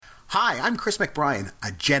Hi, I'm Chris McBrien,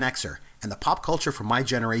 a Gen Xer, and the pop culture from my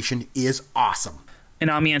generation is awesome. And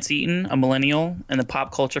I'm Yancey Eaton, a millennial, and the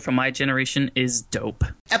pop culture from my generation is dope.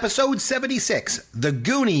 Episode 76, The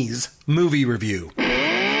Goonies Movie Review.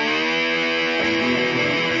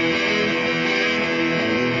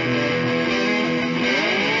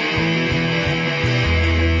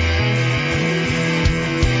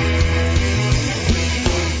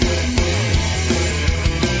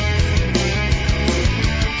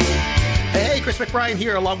 Chris McBrien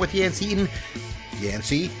here, along with Yancey Eaton.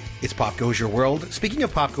 Yancey, it's Pop Goes Your World. Speaking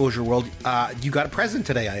of Pop Goes Your World, you got a present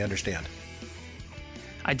today, I understand.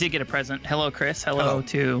 I did get a present. Hello, Chris. Hello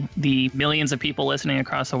to the millions of people listening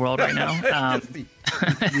across the world right now.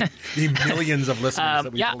 The millions of listeners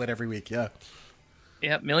that we pull in every week, yeah.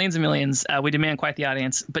 Yep, millions and millions. We demand quite the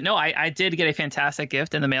audience. But no, I did get a fantastic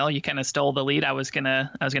gift in the mail. You kind of stole the lead. I was gonna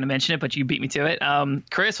mention it, but you beat me to it.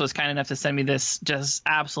 Chris was kind enough to send me this just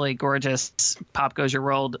absolutely gorgeous Pop Goes Your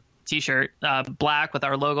World T-shirt, black with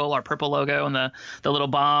our logo, our purple logo, and the little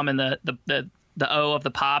bomb and the O of the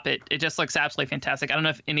pop. It just looks absolutely fantastic. I don't know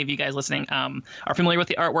if any of you guys listening are familiar with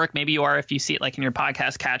the artwork. Maybe you are if you see it like in your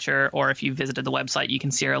podcast catcher, or if you visited the website, you can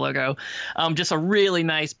see our logo. Just a really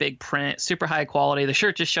nice big print, super high quality. The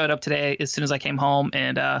shirt just showed up today as soon as I came home.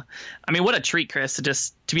 And I mean, what a treat, Chris,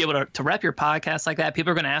 to be able to rep your podcast like that.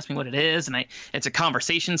 People are going to ask me what it is, and it's a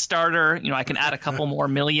conversation starter. You know, I can add a couple more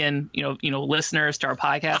million, listeners to our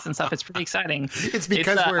podcast and stuff. It's pretty exciting. It's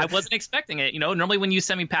because I wasn't expecting it. Normally when you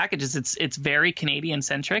send me packages, it's very Canadian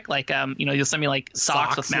centric. Like, you'll send me like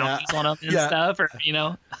socks with Mounties on them and stuff, or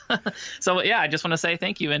So yeah, I just want to say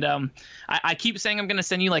thank you. And I keep saying I'm going to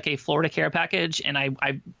send you like a Florida care package, and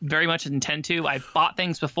I very much intend to. I bought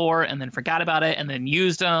things before and then forgot about it and then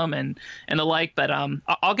used them and the like, but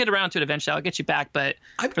I'll get around to it eventually. I'll get you back, but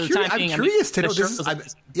I'm curious to know.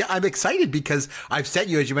 I'm excited because I've sent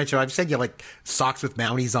you, as you mentioned, I've sent you like socks with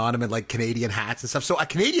Mounties on them and like Canadian hats and stuff. So a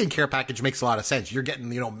Canadian care package makes a lot of sense. You're getting,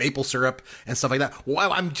 maple syrup and stuff like that.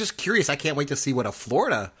 Well, I'm just curious. I can't wait to see what a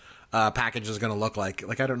Florida package is going to look like.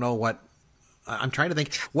 Like, I don't know what. I'm trying to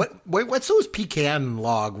think. What's those pecan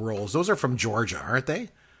log rolls? Those are from Georgia, aren't they?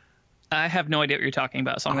 I have no idea what you're talking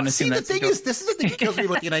about, so I'm going to assume this is the thing that kills me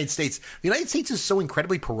about the United States. The United States is so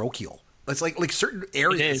incredibly parochial. It's like certain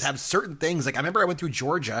areas have certain things. Like, I remember I went through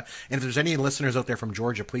Georgia, and if there's any listeners out there from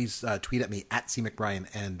Georgia, please tweet at me at C McBrien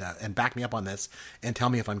and back me up on this and tell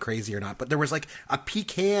me if I'm crazy or not. But there was like a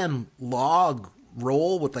pecan log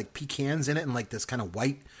roll with like pecans in it and like this kind of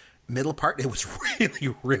white middle part. It was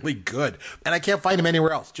really, really good, and I can't find them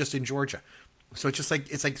anywhere else, just in Georgia. So it's just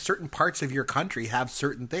like certain parts of your country have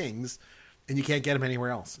certain things, and you can't get them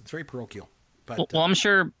anywhere else. It's very parochial. But, well, I'm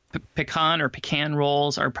sure pecan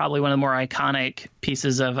rolls are probably one of the more iconic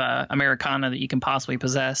pieces of Americana that you can possibly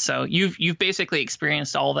possess. So you've basically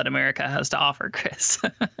experienced all that America has to offer, Chris.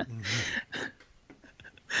 Mm-hmm.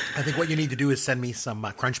 I think what you need to do is send me some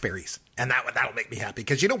crunch berries, and that'll make me happy,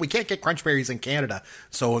 because we can't get crunch berries in Canada,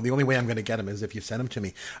 so the only way I'm going to get them is if you send them to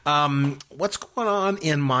me. What's going on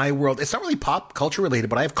in my world? It's not really pop culture related,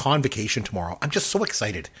 but I have convocation tomorrow. I'm just so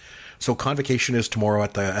excited. So convocation is tomorrow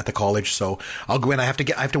at the college. So I'll go in. I have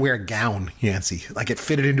to wear a gown, Yancey. I get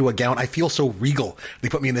fitted into a gown. I feel so regal. They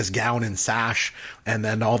put me in this gown and sash, and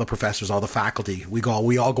then all the professors, all the faculty, we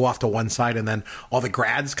all go off to one side, and then all the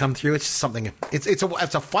grads come through. It's just something. It's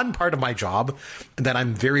a fun part of my job that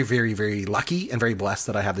I'm very, very, very lucky and very blessed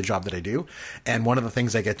that I have the job that I do. And one of the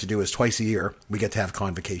things I get to do is twice a year we get to have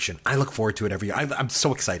convocation. I look forward to it every year. I'm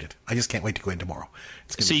so excited. I just can't wait to go in tomorrow.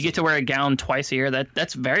 So you get to wear a gown twice a year.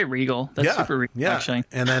 That's very regal. That's super regal, actually.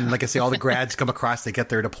 And then, like I say, all the grads come across, they get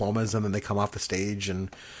their diplomas, and then they come off the stage, and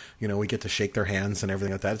we get to shake their hands and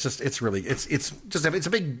everything like that. It's a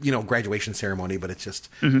big graduation ceremony, but it's just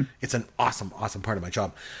it's an awesome part of my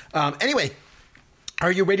job. Anyway,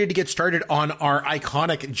 are you ready to get started on our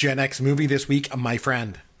iconic Gen X movie this week, my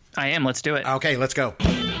friend? I am. Let's do it. Okay, let's go.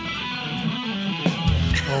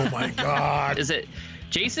 Oh my God! Is it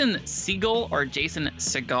Jason Segel or Jason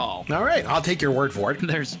Segal? All right, I'll take your word for it.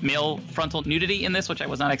 There's male frontal nudity in this, which I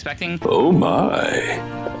was not expecting. Oh my.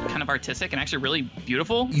 Kind of artistic and actually really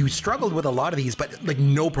beautiful. You struggled with a lot of these, but like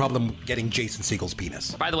no problem getting Jason Segel's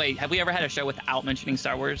penis. By the way, have we ever had a show without mentioning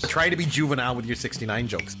Star Wars? Try to be juvenile with your 69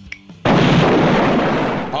 jokes.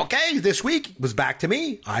 Okay, this week was back to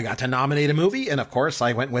me. I got to nominate a movie, and of course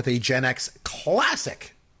I went with a Gen X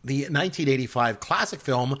classic, the 1985 classic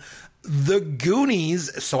film, The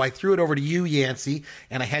Goonies. So I threw it over to you, Yancey,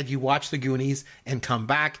 and I had you watch The Goonies and come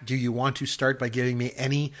back. Do you want to start by giving me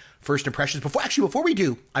any first impressions? Before we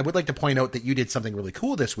do, I would like to point out that you did something really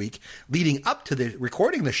cool this week leading up to the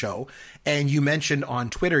recording the show, and you mentioned on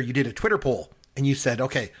Twitter, you did a Twitter poll, and you said,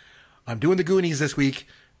 okay, I'm doing the Goonies this week.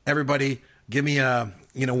 Everybody, give me a,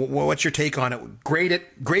 what's your take on it? Grade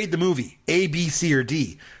the movie, A, B, C, or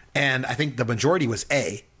D. And I think the majority was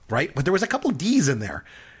A, right? But there was a couple D's in there.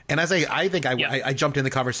 And as I jumped in the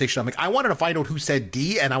conversation, I'm like, I wanted to find out who said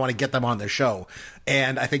D, and I want to get them on the show.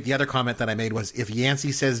 And I think the other comment that I made was, if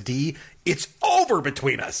Yancey says D, it's over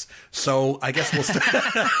between us. So I guess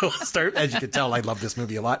we'll start. As you can tell, I love this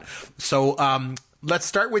movie a lot. So let's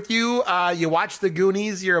start with you. You watched the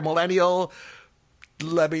Goonies. You're a millennial.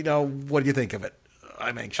 Let me know, what do you think of it?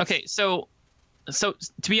 I'm anxious. Okay, so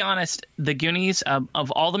to be honest, the Goonies, of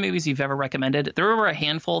all the movies you've ever recommended, there were a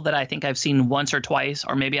handful that I think I've seen once or twice,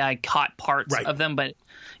 or maybe I caught parts of them. But,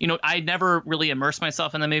 I never really immersed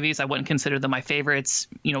myself in the movies. I wouldn't consider them my favorites.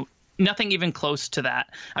 Nothing even close to that.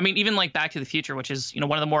 I mean, even like Back to the Future, which is,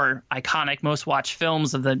 one of the more iconic, most watched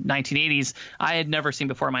films of the 1980s, I had never seen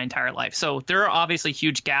before in my entire life. So there are obviously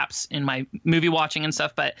huge gaps in my movie watching and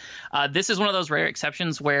stuff. But this is one of those rare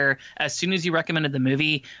exceptions where as soon as you recommended the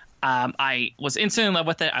movie, I was instantly in love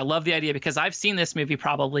with it. I love the idea because I've seen this movie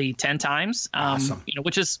probably 10 times, awesome.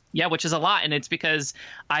 Which is a lot. And it's because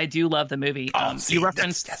I do love the movie. You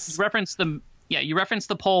referenced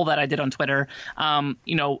the poll that I did on Twitter.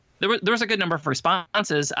 There was a good number of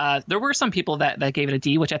responses. There were some people that gave it a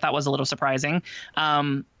D, which I thought was a little surprising.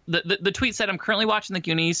 The tweet said, I'm currently watching the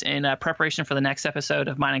Goonies in preparation for the next episode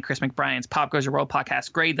of mine and Chris McBrien's Pop Goes Your World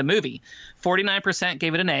podcast. Grade the movie. 49%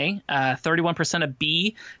 gave it an A, 31% a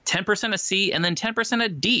B, 10% a C, and then 10% a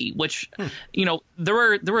D, which,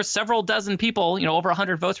 there were several dozen people, over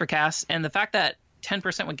 100 votes were cast. And the fact that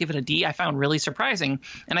 10% would give it a D, I found really surprising.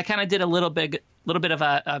 And I kind of did a little bit of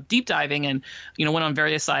a deep diving and, went on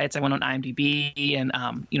various sites. I went on IMDb and,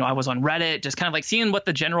 I was on Reddit, just kind of like seeing what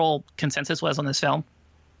the general consensus was on this film,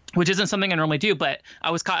 which isn't something I normally do, but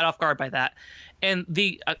I was caught off guard by that. And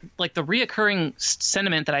the reoccurring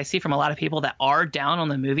sentiment that I see from a lot of people that are down on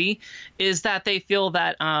the movie is that they feel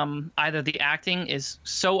that either the acting is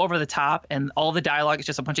so over the top and all the dialogue is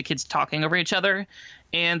just a bunch of kids talking over each other.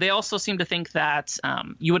 And they also seem to think that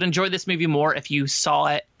you would enjoy this movie more if you saw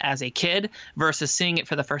it as a kid versus seeing it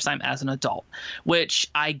for the first time as an adult, which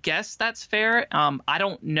I guess that's fair. I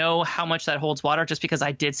don't know how much that holds water just because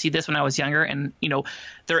I did see this when I was younger. And,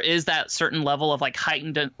 there is that certain level of like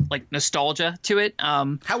heightened like nostalgia to it.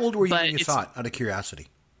 How old were you when you saw it, out of curiosity?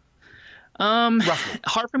 Roughly.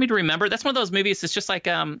 Hard for me to remember. That's one of those movies. It's just like,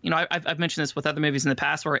 I've mentioned this with other movies in the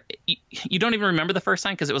past where you don't even remember the first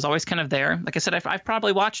time because it was always kind of there. Like I said, I've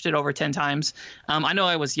probably watched it over 10 times. I know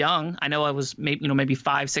I was young. I know I was maybe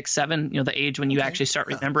 5, 6, 7, the age when you actually start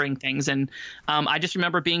remembering things. And, I just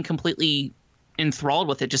remember being completely enthralled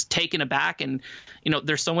with it, just taken aback. And,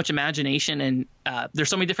 there's so much imagination and, there's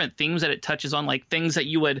so many different themes that it touches on, like things that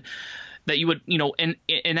you would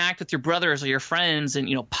enact with your brothers or your friends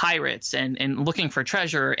and, pirates and looking for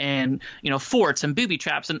treasure and, forts and booby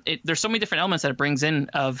traps. And there's so many different elements that it brings in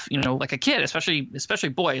of, like a kid, especially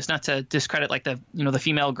boys, not to discredit like the, the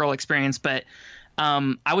female girl experience, but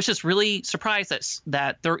I was just really surprised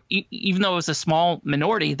that there, even though it was a small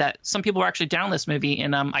minority, that some people were actually down this movie.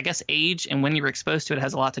 And I guess age and when you were exposed to it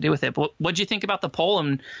has a lot to do with it. But what do you think about the poll?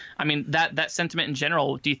 And I mean, that sentiment in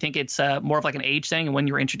general, do you think it's more of like an age thing and when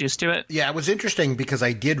you were introduced to it? Yeah, it was interesting because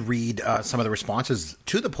I did read some of the responses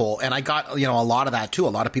to the poll, and I got, a lot of that too. A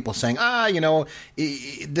lot of people saying,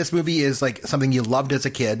 this movie is like something you loved as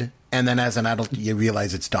a kid, and then as an adult, you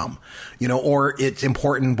realize it's dumb, or it's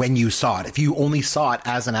important when you saw it. If you only saw it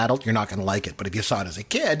as an adult, you're not going to like it. But if you saw it as a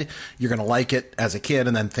kid, you're going to like it as a kid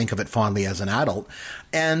and then think of it fondly as an adult.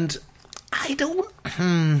 And I don't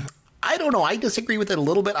know. I disagree with it a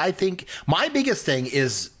little bit. I think my biggest thing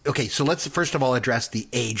is, okay, so let's first of all address the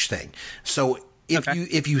age thing. So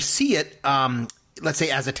if you see it, let's say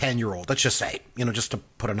as a 10-year-old, let's just say, just to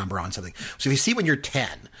put a number on something. So if you see when you're 10,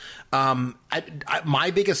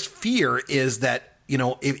 my biggest fear is that,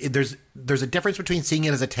 if there's a difference between seeing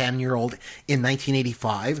it as a 10-year-old in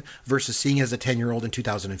 1985 versus seeing it as a 10-year-old in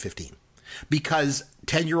 2015. Because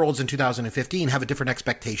 10-year-olds in 2015 have a different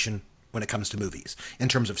expectation when it comes to movies, in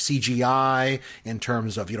terms of CGI, in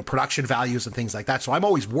terms of, production values and things like that. So I'm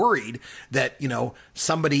always worried that,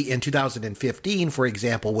 somebody in 2015, for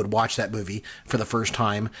example, would watch that movie for the first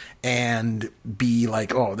time and be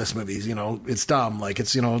like, oh, this movie's, it's dumb. Like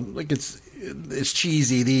it's, like it's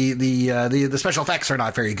cheesy. The special effects are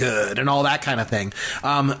not very good and all that kind of thing.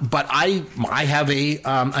 But I have a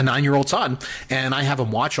 9-year-old son, and I have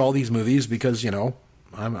him watch all these movies because,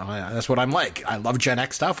 that's what I'm like. I love Gen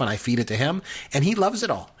X stuff, and I feed it to him, and he loves it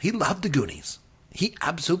all. He loved the Goonies. He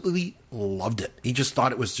absolutely loved it. He just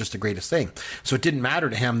thought it was just the greatest thing. So it didn't matter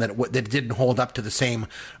to him that it didn't hold up to the same,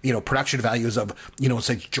 production values of,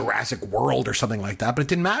 say Jurassic World or something like that. But it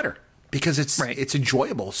didn't matter because it's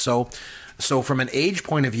enjoyable. So from an age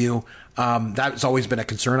point of view, that's always been a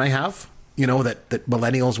concern I have. That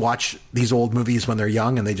millennials watch these old movies when they're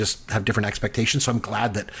young and they just have different expectations. So I'm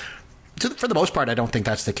glad that, for the most part, I don't think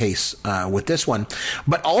that's the case with this one.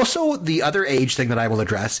 But also the other age thing that I will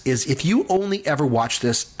address is if you only ever watch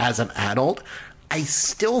this as an adult, I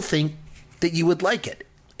still think that you would like it.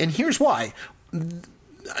 And here's why.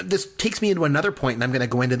 This takes me into another point, and I'm going to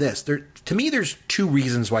go into this. To me, there's two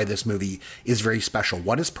reasons why this movie is very special.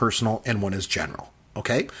 One is personal and one is general.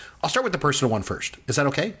 Okay? I'll start with the personal one first. Is that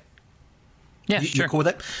okay? Yeah, sure. You cool with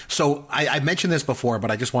it? So I mentioned this before,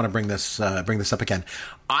 but I just want to bring this up again.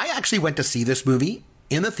 I actually went to see this movie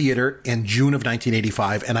in the theater in June of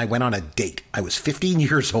 1985, and I went on a date. I was 15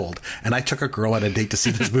 years old, and I took a girl on a date to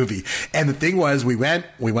see this movie. And the thing was, we went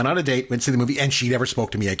on a date, went to see the movie, and she never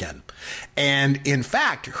spoke to me again. And in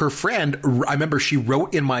fact, her friend, I remember she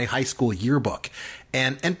wrote in my high school yearbook.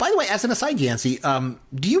 And by the way, as an aside, Yancy,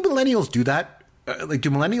 do you millennials do that? Do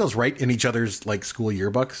millennials write in each other's school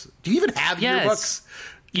yearbooks? Do you even have yearbooks?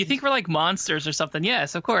 You think we're like monsters or something?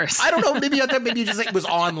 Yes, of course. I don't know. Maybe you just it was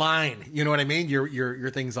online. You know what I mean? Your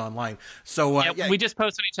thing's online. So we just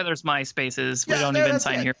post on each other's MySpaces. We don't even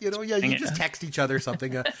sign here. You just text each other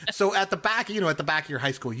something. So at the back of your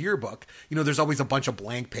high school yearbook, there's always a bunch of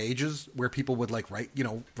blank pages where people would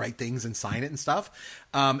write things and sign it and stuff.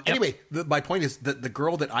 Anyway, my point is that the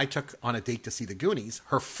girl that I took on a date to see the Goonies,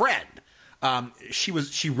 her friend.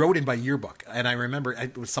 She wrote in my yearbook, and I remember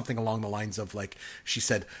it was something along the lines of she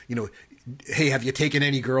said, hey, have you taken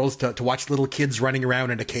any girls to watch little kids running around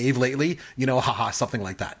in a cave lately? Haha, something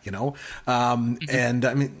like that, And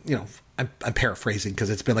I mean, I'm paraphrasing because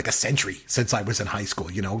it's been like a century since I was in high school,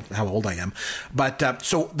 how old I am. But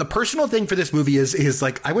so the personal thing for this movie is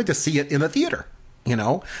I went to see it in the theater.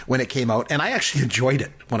 When it came out, and I actually enjoyed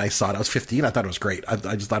it when I saw it. I was 15. I thought it was great.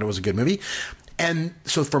 I just thought it was a good movie. And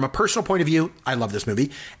so from a personal point of view, I love this movie.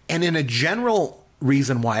 And in a general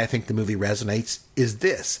reason why I think the movie resonates is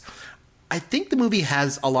this. I think the movie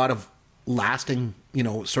has a lot of lasting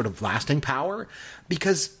power,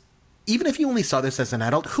 because even if you only saw this as an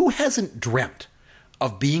adult, who hasn't dreamt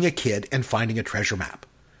of being a kid and finding a treasure map?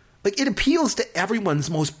 It appeals to everyone's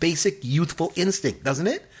most basic youthful instinct, doesn't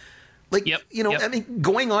it? I mean,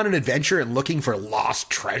 going on an adventure and looking for lost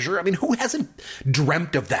treasure. I mean, who hasn't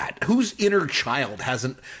dreamt of that? Whose inner child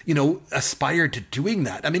hasn't, aspired to doing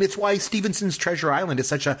that? I mean, it's why Stevenson's Treasure Island is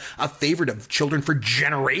such a favorite of children for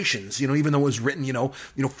generations, even though it was written,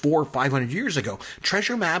 400 or 500 years ago.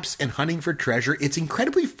 Treasure maps and hunting for treasure, it's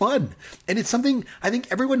incredibly fun. And it's something I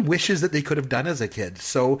think everyone wishes that they could have done as a kid.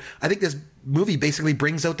 So I think this movie basically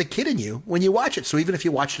brings out the kid in you when you watch it. So even if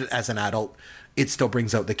you watched it as an adult, it still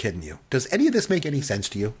brings out the kid in you. Does any of this make any sense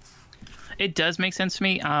to you? It does make sense to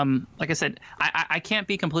me. Like I said, I can't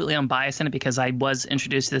be completely unbiased in it because I was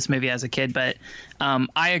introduced to this movie as a kid, but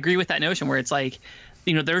I agree with that notion where it's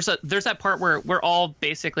there's that part where we're all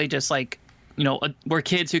basically just we're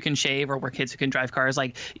kids who can shave or we're kids who can drive cars.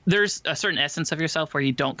 There's a certain essence of yourself where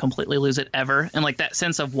you don't completely lose it ever. And that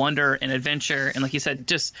sense of wonder and adventure. And like you said,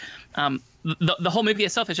 just the whole movie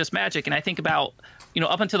itself is just magic. And I think about,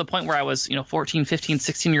 up until the point where I was, 14, 15,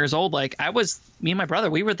 16 years old, me and my brother,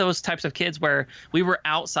 we were those types of kids where we were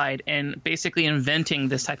outside and basically inventing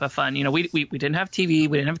this type of fun. We didn't have TV.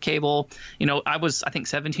 We didn't have cable. I was, I think,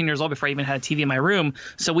 17 years old before I even had a TV in my room.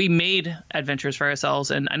 So we made adventures for ourselves.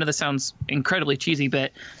 And I know this sounds incredibly cheesy,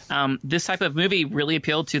 but this type of movie really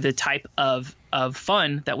appealed to the type of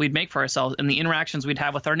fun that we'd make for ourselves and the interactions we'd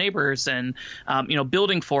have with our neighbors and,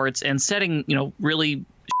 building forts and setting, really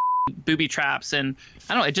booby traps. And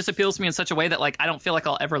I don't know, it just appeals to me in such a way that I don't feel like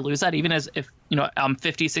I'll ever lose that, even as if, I'm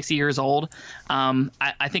 50, 60 years old.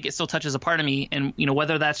 I think it still touches a part of me. And,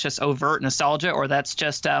 whether that's just overt nostalgia or that's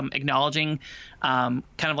just acknowledging kind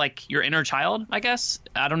of your inner child, I guess.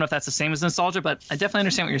 I don't know if that's the same as nostalgia, but I definitely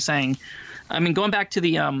understand what you're saying. I mean, going back to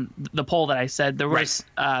the poll that I said, there was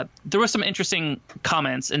some interesting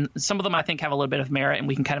comments, and some of them I think have a little bit of merit, and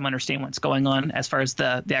we can kind of understand what's going on as far as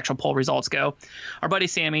the actual poll results go. Our buddy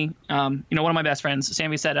Sammy, one of my best friends,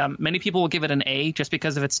 Sammy said many people will give it an A just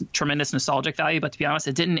because of its tremendous nostalgic value, but to be honest,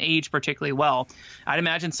 it didn't age particularly well. I'd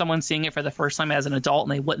imagine someone seeing it for the first time as an adult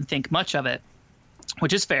and they wouldn't think much of it,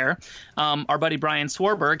 which is fair. Our buddy Brian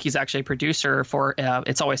Swarberg, he's actually a producer for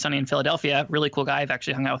It's Always Sunny in Philadelphia. Really cool guy. I've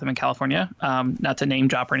actually hung out with him in California. Not to name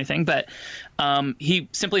drop or anything, but he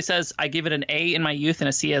simply says, I give it an A in my youth and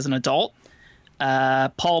a C as an adult.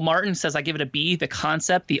 Paul Martin says, I give it a B. The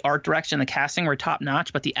concept, the art direction, the casting were top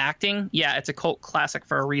notch, but the acting, yeah, it's a cult classic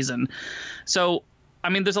for a reason. So, I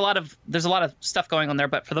mean, there's a lot of stuff going on there,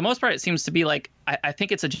 but for the most part, it seems to be like, I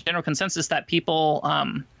think it's a general consensus that people,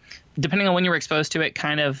 depending on when you were exposed to it,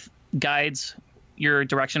 kind of guides your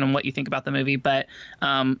direction and what you think about the movie. But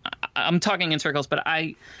I'm talking in circles, but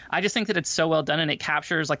I just think that it's so well done, and it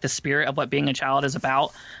captures like the spirit of what being a child is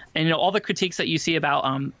about. And, you know, all the critiques that you see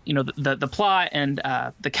about, you know, the plot and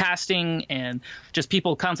the casting and just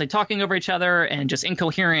people constantly talking over each other and just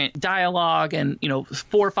incoherent dialogue and, you know,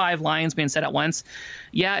 4 or 5 lines being said at once.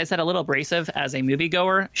 Yeah, is that a little abrasive as a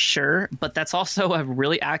moviegoer? Sure. But that's also a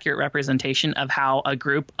really accurate representation of how a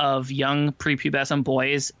group of young prepubescent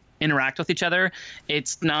boys interact with each other.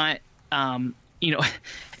 It's not, you know,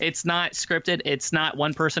 it's not scripted. It's not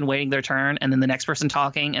one person waiting their turn and then the next person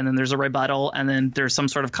talking and then there's a rebuttal and then there's some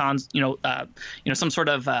sort of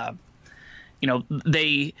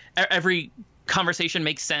every conversation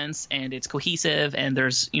makes sense and it's cohesive and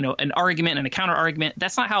there's, you know, an argument and a counter argument.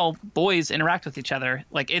 That's not how boys interact with each other.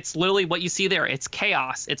 Like, it's literally what you see there. It's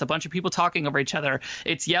chaos. It's a bunch of people talking over each other.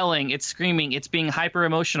 It's yelling. It's screaming. It's being hyper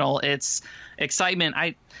emotional. It's excitement.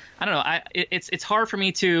 I don't know. It's hard for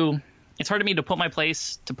me to. It's hard to me to put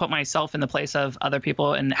myself in the place of other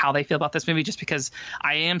people and how they feel about this movie, just because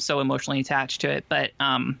I am so emotionally attached to it. But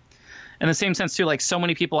in the same sense too, like, so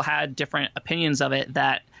many people had different opinions of it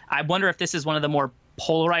that I wonder if this is one of the more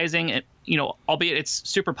polarizing, you know, albeit it's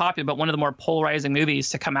super popular, but one of the more polarizing movies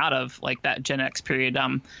to come out of like that Gen X period. I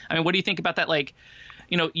mean, what do you think about that? Like,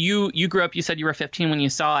 you know, you grew up, you said you were 15 when you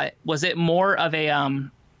saw it. Was it more of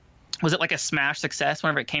a, was it like a smash success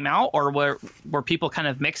whenever it came out, or were people kind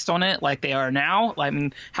of mixed on it like they are now? I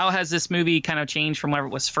mean, how has this movie kind of changed from whenever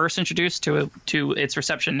it was first introduced to its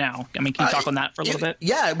reception now? I mean, can you talk on that for a little bit?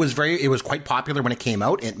 Yeah, it was quite popular when it came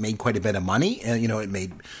out. It made quite a bit of money, and, you know, it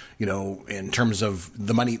made, you know, in terms of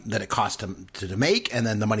the money that it cost to make, and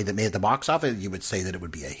then the money that made at the box office, you would say that it would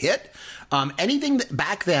be a hit. Anything that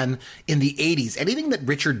back then in the 80s, anything that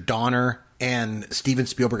Richard Donner and Steven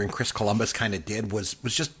Spielberg and Chris Columbus kind of did was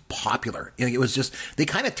just popular. You know, it was just, they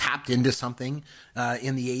kind of tapped into something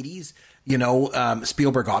in the 80s. You know,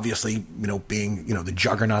 Spielberg obviously, you know, being, you know, the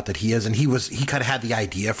juggernaut that he is, and he kind of had the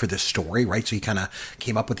idea for this story, right? So he kind of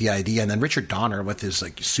came up with the idea, and then Richard Donner with his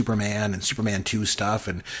like Superman and Superman 2 stuff,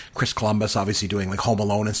 and Chris Columbus obviously doing like Home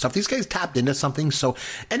Alone and stuff. These guys tapped into something. So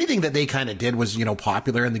anything that they kind of did was, you know,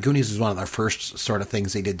 popular, and The Goonies is one of their first sort of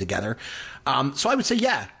things they did together. So I would say,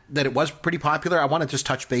 yeah, that it was pretty popular. I want to just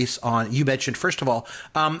touch base on, you mentioned, first of all,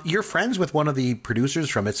 you're friends with one of the producers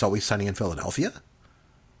from It's Always Sunny in Philadelphia.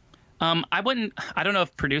 I don't know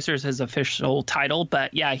if producer is his official title,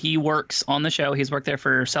 but yeah, he works on the show. He's worked there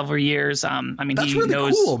for several years. I mean, that's really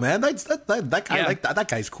cool, man. That guy, yeah. Like that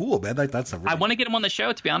guy's cool, man. That's a really... I want to get him on the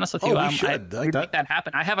show, to be honest with you. We should. I'd make that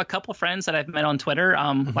happen. I have a couple friends that I've met on Twitter,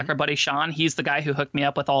 like our buddy Sean. He's the guy who hooked me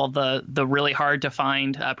up with all the really hard to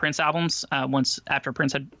find Prince albums. Once after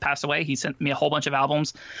Prince had passed away, he sent me a whole bunch of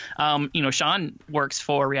albums. You know, Sean works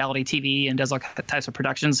for reality TV and does all types of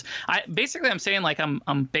productions. I'm saying like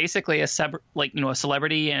I'm basically a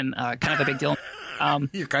celebrity and kind of a big deal.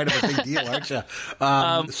 You're kind of a big deal, aren't you?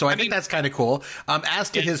 So I think that's kind of cool. As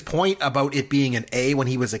to his point about it being an A when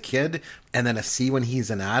he was a kid and then a C when he's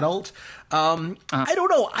an adult, I don't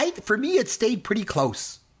know. For me, it stayed pretty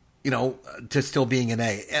close, you know, to still being an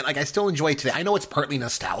A. And like, I still enjoy it today. I know it's partly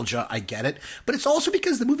nostalgia. I get it. But it's also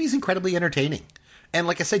because the movie's incredibly entertaining. And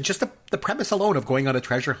like I said, just the premise alone of going on a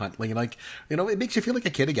treasure hunt, like, you know, it makes you feel like a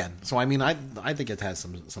kid again. So, I mean, I think it has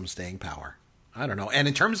some staying power. I don't know. And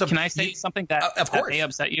in terms of... Can I say something that may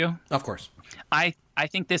upset you? Of course. I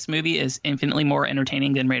think this movie is infinitely more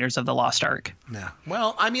entertaining than Raiders of the Lost Ark. Yeah.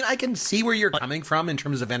 Well, I mean, I can see where you're coming from in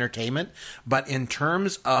terms of entertainment, but in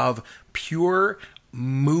terms of pure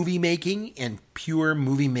movie making and pure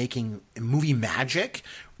movie magic,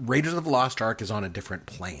 Raiders of the Lost Ark is on a different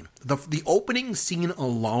plane. The opening scene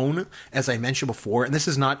alone, as I mentioned before, and this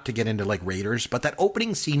is not to get into like Raiders, but that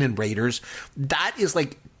opening scene in Raiders, that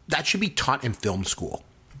should be taught in film school.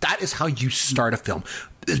 That is how you start a film.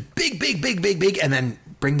 It's big, and then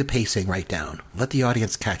bring the pacing right down. Let the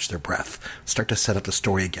audience catch their breath. Start to set up the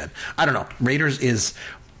story again. I don't know. Raiders is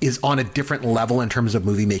on a different level in terms of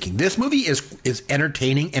movie making. This movie is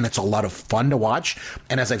entertaining and it's a lot of fun to watch.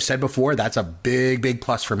 And as I've said before, that's a big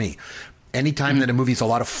plus for me. Anytime that a movie's a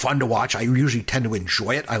lot of fun to watch, I usually tend to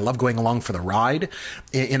enjoy it. I love going along for the ride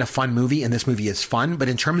in a fun movie, and this movie is fun. But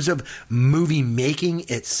in terms of movie making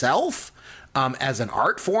itself, as an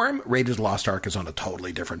art form, Raiders of the Lost Ark is on a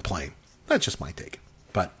totally different plane. That's just my take.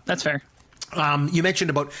 But that's fair. You mentioned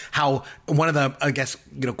about how one of the, I guess,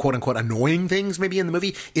 quote unquote annoying things maybe in the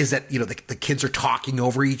movie is that, the kids are talking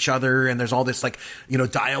over each other and there's all this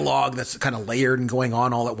dialogue that's kind of layered and going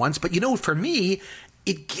on all at once. But, for me,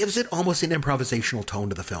 it gives it almost an improvisational tone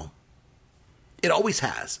to the film. It always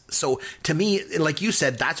has. So to me, like you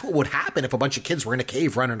said, that's what would happen if a bunch of kids were in a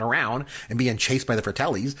cave running around and being chased by the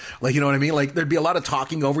Fratellis. Like, you know what I mean? Like there'd be a lot of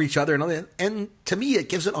talking over each other and all that. And to me, it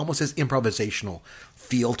gives it almost this improvisational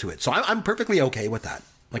feel to it. So I'm perfectly okay with that.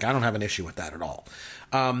 Like I don't have an issue with that at all.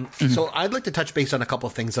 So I'd like to touch base on a couple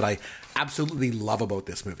of things that I absolutely love about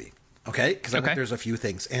this movie. Okay? Because I think there's a few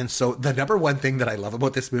things. And so the number one thing that I love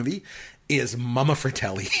about this movie is Mama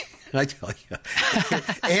Fratelli. I tell you,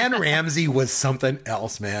 Anne Ramsey was something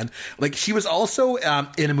else, man. Like she was also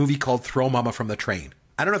in a movie called Throw Mama from the Train.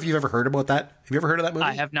 I don't know if you've ever heard about that. Have you ever heard of that movie?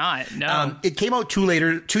 I have not. No. It came out 2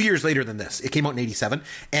 years later than this. It came out in '87,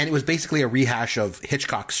 and it was basically a rehash of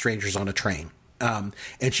Hitchcock's Strangers on a Train. And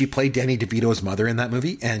she played Danny DeVito's mother in that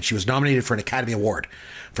movie, and she was nominated for an Academy Award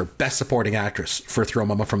for Best Supporting Actress for Throw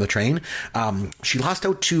Mama from the Train. She lost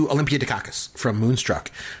out to Olympia Dukakis from Moonstruck.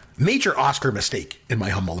 Major Oscar mistake, in my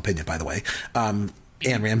humble opinion, by the way. Anne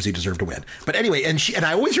Ramsey deserved to win. But anyway, and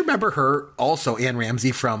I always remember her also, Anne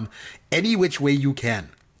Ramsey, from Any Which Way You Can.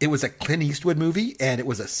 It was a Clint Eastwood movie, and it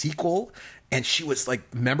was a sequel, and she was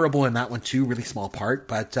like memorable in that one too, really small part.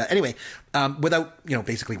 But anyway, without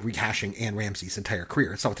basically rehashing Anne Ramsey's entire career,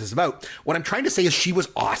 that's not what this is about. What I'm trying to say is she was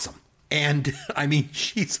awesome. And I mean,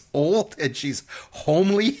 she's old and she's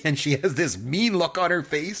homely and she has this mean look on her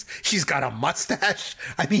face. She's got a mustache.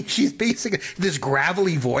 I mean, she's basically this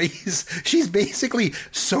gravelly voice. She's basically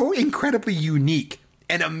so incredibly unique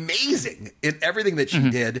and amazing in everything that she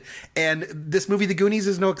did. And this movie, The Goonies,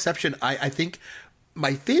 is no exception. I think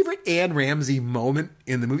my favorite Anne Ramsey moment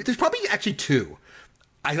in the movie, there's probably actually two.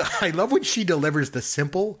 I love when she delivers the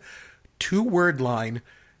simple 2-word line,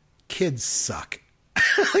 "Kids suck."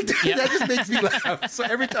 Like that just makes me laugh. So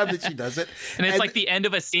every time that she does it, and it's like the end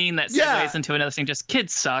of a scene that segues into another scene. Just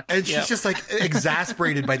kids suck, and she's just like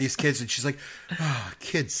exasperated by these kids, and she's like, "Oh,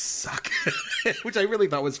 kids suck," which I really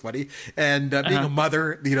thought was funny. And being a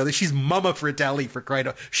mother, she's Mama Fratelli for crying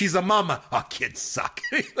out. She's a mama. Oh, kids suck.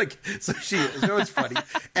 Like so, it's funny.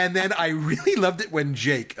 And then I really loved it when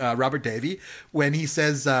Jake Robert Davi, when he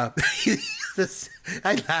says, I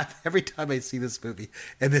laugh every time I see this movie.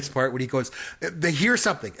 And this part when he goes, they hear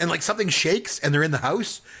something and like something shakes and they're in the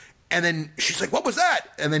house. And then she's like, "What was that?"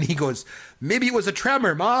 And then he goes, "Maybe it was a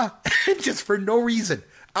tremor, Ma." And just for no reason,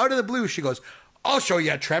 out of the blue, she goes, "I'll show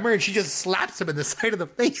you a tremor." And she just slaps him in the side of the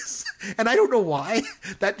face. And I don't know why.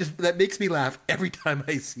 That makes me laugh every time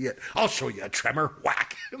I see it. "I'll show you a tremor."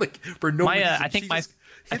 Whack. Like for no reason.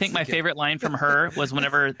 I think my favorite line from her was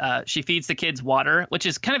whenever she feeds the kids water, which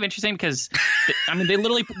is kind of interesting because they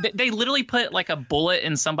literally put like a bullet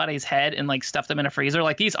in somebody's head and like stuff them in a freezer.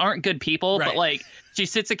 Like these aren't good people, right. But like she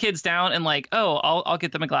sits the kids down and like, "Oh, I'll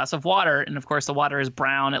get them a glass of water." And of course the water is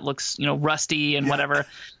brown. It looks, rusty and whatever.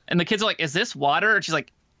 And the kids are like, "Is this water?" And she's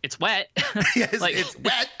like, "It's wet." Like it's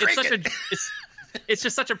wet. It's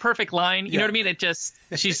just such a perfect line. You know what I mean? It just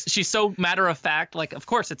she's so matter of fact. Like, of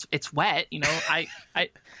course it's wet.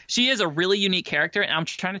 She is a really unique character, and I'm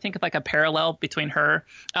trying to think of like a parallel between her.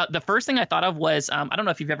 The first thing I thought of was I don't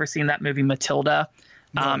know if you've ever seen that movie Matilda.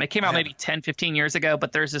 No, it came out maybe 10, 15 years ago,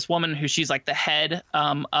 but there's this woman who she's like the head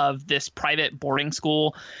of this private boarding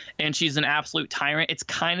school, and she's an absolute tyrant. It's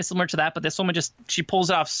kind of similar to that, but this woman she pulls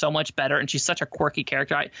it off so much better, and she's such a quirky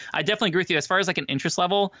character. I definitely agree with you. As far as like an interest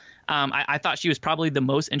level, I thought she was probably the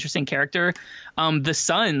most interesting character. The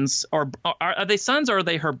sons, are they sons or are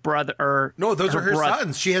they her brother? Or no, those are her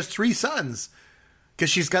sons. She has 3 sons. Because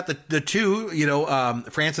she's got the 2,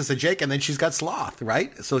 Francis and Jake, and then she's got Sloth,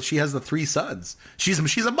 right? So she has the 3 sons. She's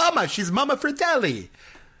a mama. She's Mama Fratelli.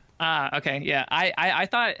 Okay, yeah. I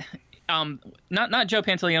thought not Joe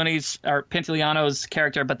Pantoliano's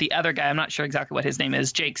character, but the other guy. I'm not sure exactly what his name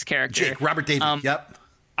is. Jake's character. Jake Robert Davi. Yep.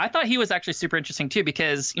 I thought he was actually super interesting too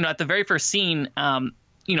because at the very first scene.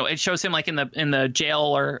 It shows him like in the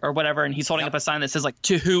jail or whatever, and he's holding up a sign that says like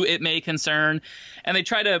 "To who it may concern," and they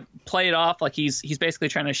try to play it off like he's basically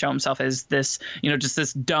trying to show himself as this just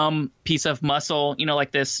this dumb piece of muscle,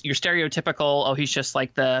 like this your stereotypical he's just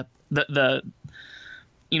like the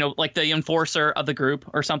like the enforcer of the group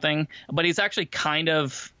or something, but he's actually kind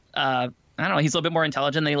of I don't know. He's a little bit more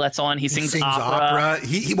intelligent than he lets on. He sings opera.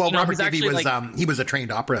 Robert Davi was he was a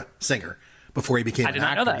trained opera singer before he became an actor. I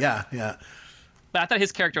did not know that. Yeah. But I thought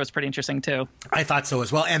his character was pretty interesting, too. I thought so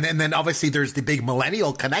as well. And then obviously there's the big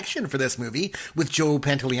millennial connection for this movie with Joe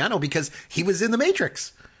Pantoliano because he was in The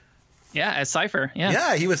Matrix. Yeah, as Cypher. Yeah.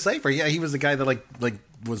 Yeah, he was Cypher. Yeah, he was the guy that like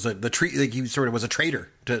like he sort of was a traitor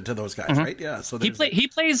to those guys, right? Yeah. So he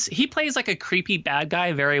plays like a creepy bad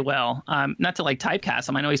guy very well. Not to like typecast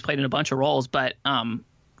him. I know he's played in a bunch of roles, but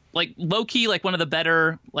like low-key, like one of the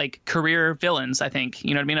better like career villains, I think,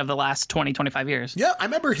 you know what I mean, of the last 20, 25 years. Yeah, I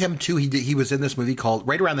remember him too. He was in this movie called,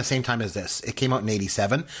 right around the same time as this. It came out in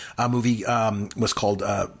 87. A movie was called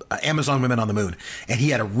Amazon Women on the Moon. And he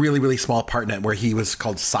had a really, really small part in it where he was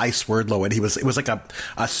called Cy Swerdlow. And it was like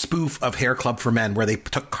a spoof of Hair Club for Men where they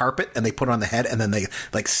took carpet and they put it on the head and then they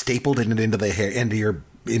like stapled it into the hair, into your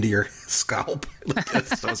scalp.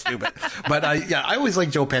 That's so stupid. But yeah, I always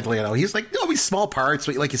like Joe Pantoliano. He's like, he's small parts,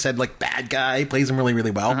 but like you said, like bad guy, plays him really,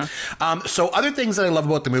 really well. So other things that I love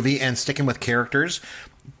about the movie, and sticking with characters,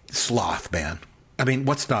 Sloth, man. I mean,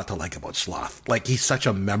 what's not to like about Sloth? Like, he's such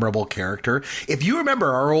a memorable character. If you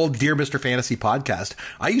remember our old Dear Mr. Fantasy podcast,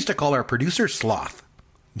 I used to call our producer Sloth.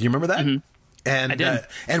 Do you remember that? Mm-hmm.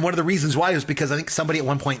 And one of the reasons why is because I think somebody at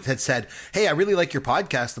one point had said, "Hey, I really like your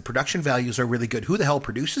podcast. The production values are really good. Who the hell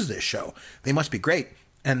produces this show? They must be great."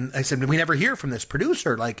 And I said, "We never hear from this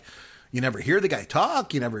producer. Like, you never hear the guy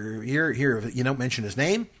talk. You never hear you don't mention his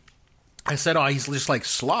name." I said, "Oh, he's just like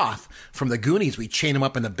Sloth from the Goonies. We chain him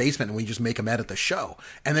up in the basement and we just make him edit the show."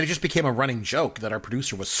 And then it just became a running joke that our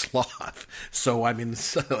producer was Sloth. So, I mean,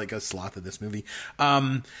 it's like a sloth in this movie.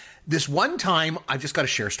 This one time, I've just got to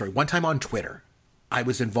share a story. One time on Twitter, I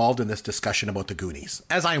was involved in this discussion about the Goonies,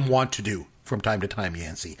 as I am wont to do from time to time,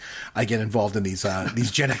 Yancey. I get involved in these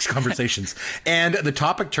Gen X conversations. And the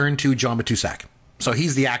topic turned to John Matuszak. So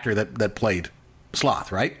he's the actor that played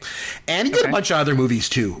Sloth, right? And he did a bunch of other movies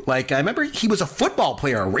too. Like, I remember he was a football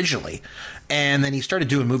player originally, and then he started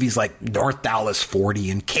doing movies like North Dallas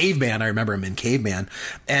 40 and Caveman. I remember him in Caveman.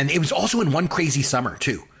 And it was also in One Crazy Summer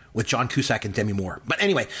too, with John Cusack and Demi Moore. But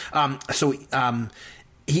anyway,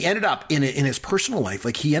 he ended up in his personal life,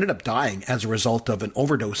 like he ended up dying as a result of an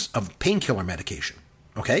overdose of painkiller medication.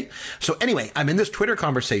 Okay. So anyway, I'm in this Twitter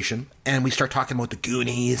conversation and we start talking about the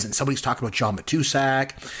Goonies, and somebody's talking about John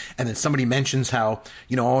Matuszak, and then somebody mentions how,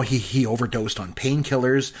 he overdosed on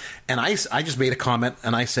painkillers. And I just made a comment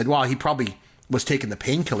and I said, well, he probably was taking the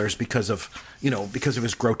painkillers because of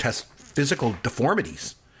his grotesque physical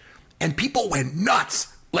deformities. And people went nuts.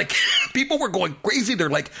 Like, people were going crazy. They're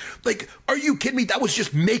like, are you kidding me? That was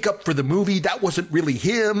just makeup for the movie. That wasn't really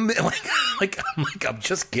him. And I'm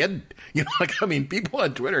just kidding. People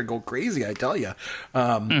on Twitter go crazy, I tell you.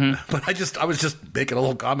 But I was just making a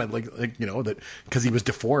little comment, that because he was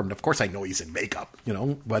deformed. Of course, I know he's in makeup,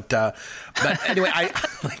 But anyway,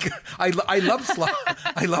 I love Sloth.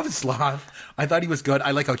 I love Sloth. I thought he was good.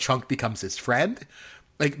 I like how Chunk becomes his friend.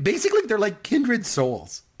 Like, basically, they're like kindred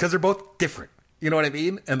souls because they're both different. You know what I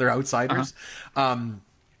mean? And they're outsiders.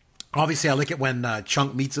 Obviously, I like it when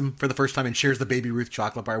Chunk meets him for the first time and shares the Baby Ruth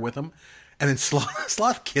chocolate bar with him. And then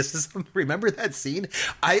Sloth kisses him. Remember that scene?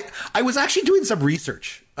 I was actually doing some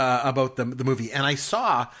research about the movie, and I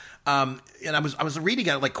saw, and I was reading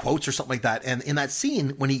out like quotes or something like that. And in that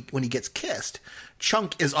scene, when he gets kissed,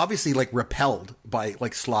 Chunk is obviously like repelled by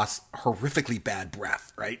like Sloth's horrifically bad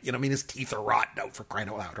breath, right? His teeth are rotten out, for crying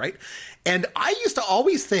out loud, right? And I used to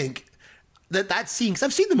always think that scene, because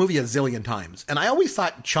I've seen the movie a zillion times, and I always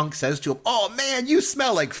thought Chunk says to him, "Oh man, you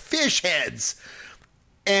smell like fish heads."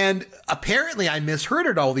 And apparently I misheard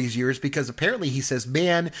it all these years, because apparently he says,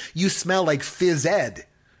 "Man, you smell like Fizz Ed."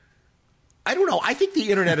 I don't know. I think the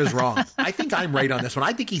internet is wrong. I think I'm right on this one.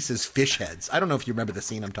 I think he says fish heads. I don't know if you remember the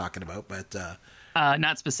scene I'm talking about, but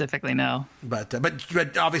not specifically, no. But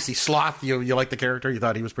obviously Sloth, you like the character? You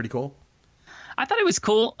thought he was pretty cool? I thought it was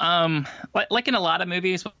cool. Like in a lot of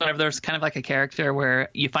movies, whenever there's kind of like a character where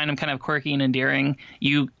you find him kind of quirky and endearing,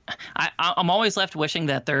 I'm always left wishing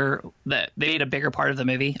that they made a bigger part of the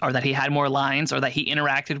movie, or that he had more lines, or that he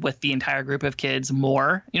interacted with the entire group of kids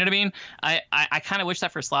more. You know what I mean? I kind of wish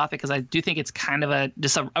that for Sloth, because I do think it's kind of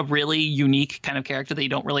just a really unique kind of character that you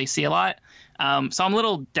don't really see a lot. So I'm a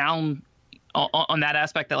little down on that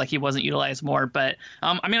aspect, that like he wasn't utilized more. But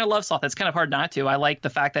I love Sloth. It's kind of hard not to. I like the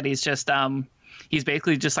fact that he's just he's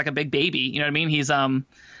basically just like a big baby. You know what I mean? He's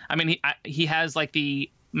he has like the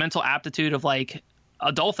mental aptitude of like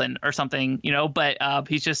a dolphin or something, but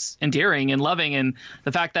he's just endearing and loving. And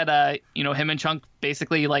the fact that him and Chunk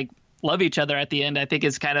basically like love each other at the end, I think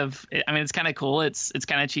is kind of, it's kind of cool. It's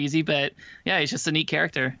kind of cheesy, but yeah, he's just a neat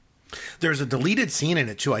character. There's a deleted scene in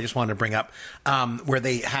it too. I just wanted to bring up where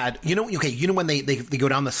they had, when they go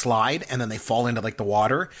down the slide and then they fall into like the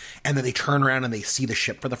water, and then they turn around and they see the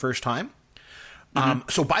ship for the first time.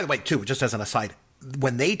 So by the way, too, just as an aside,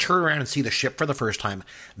 when they turn around and see the ship for the first time,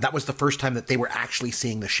 that was the first time that they were actually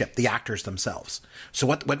seeing the ship, the actors themselves. So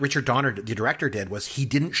what Richard Donner, the director, did was he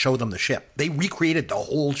didn't show them the ship. They recreated the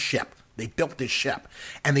whole ship. They built this ship,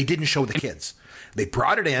 and they didn't show the kids. They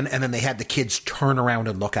brought it in, and then they had the kids turn around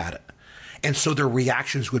and look at it. And so their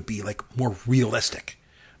reactions would be like more realistic,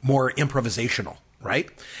 more improvisational, right?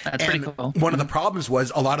 That's and pretty cool. One of the problems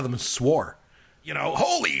was a lot of them swore,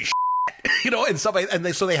 holy and stuff like,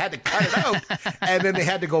 so they had to cut it out, and then they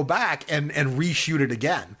had to go back and reshoot it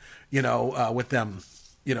again, with them,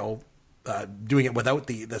 doing it without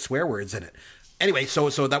the swear words in it. Anyway, so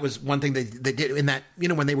that was one thing they did in that,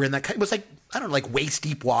 when they were in that, it was like, I don't know, like waist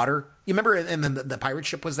deep water. You remember? And then the pirate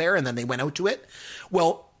ship was there, and then they went out to it.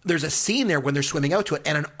 Well, there's a scene there when they're swimming out to it,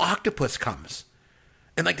 and an octopus comes.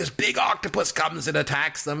 And like this big octopus comes and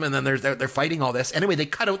attacks them, and then they're fighting all this. Anyway, they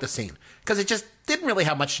cut out the scene because it just didn't really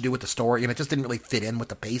have much to do with the story, and it just didn't really fit in with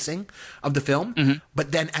the pacing of the film. Mm-hmm.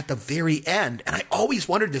 But then at the very end, and I always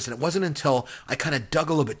wondered this, and it wasn't until I kind of dug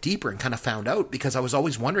a little bit deeper and kind of found out, because I was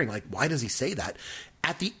always wondering, like, why does he say that?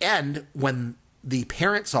 At the end, when the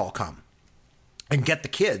parents all come and get the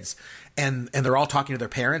kids, and they're all talking to their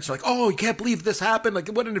parents, they're like, oh, you can't believe this happened. Like,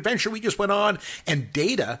 what an adventure we just went on. And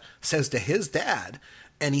Data says to his dad,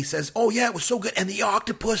 and he says, oh, yeah, it was so good. And the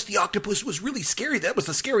octopus was really scary. That was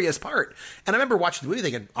the scariest part. And I remember watching the movie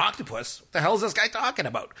thinking, octopus? What the hell is this guy talking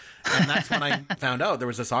about? And that's when I found out there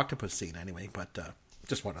was this octopus scene anyway. But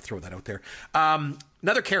just want to throw that out there.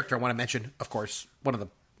 Another character I want to mention, of course, one of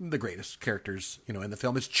the greatest characters, in the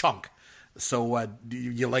film is Chunk. So do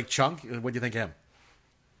you like Chunk? What do you think of him?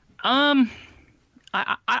 I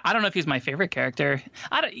don't know if he's my favorite character.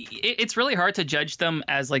 It's really hard to judge them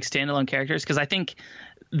as like standalone characters, because I think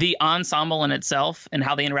the ensemble in itself and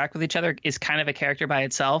how they interact with each other is kind of a character by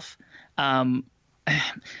itself. I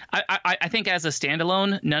think as a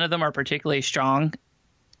standalone, none of them are particularly strong.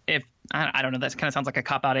 If I don't know, that kind of sounds like a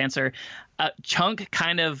cop-out answer. Chunk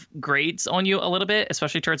kind of grates on you a little bit,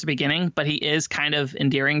 especially towards the beginning, but he is kind of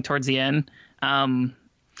endearing towards the end. I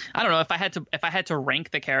don't know if I had to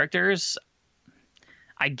rank the characters.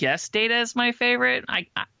 I guess Data is my favorite.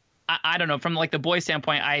 I don't know, from like the boy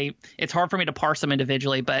standpoint. It's hard for me to parse them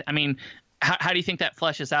individually, but I mean, how do you think that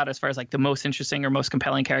fleshes out as far as like the most interesting or most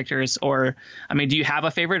compelling characters? Or I mean, do you have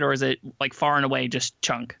a favorite, or is it like far and away just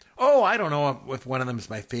Chunk? Oh, I don't know if one of them is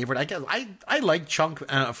my favorite. I guess I like Chunk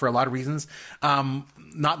for a lot of reasons.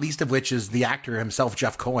 Not least of which is the actor himself,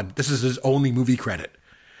 Jeff Cohen. This is his only movie credit.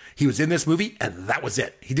 He was in this movie, and that was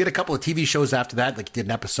it. He did a couple of TV shows after that, like he did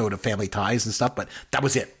an episode of Family Ties and stuff, but that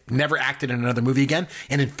was it. Never acted in another movie again.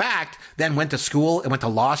 And in fact, then went to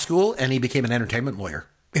law school, and he became an entertainment lawyer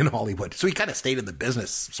in Hollywood. So he kind of stayed in the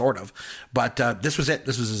business, sort of. But this was it.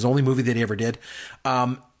 This was his only movie that he ever did.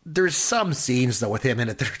 There's some scenes, though, with him in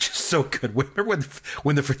it that are just so good. Remember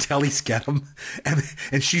when the Fratellis get him,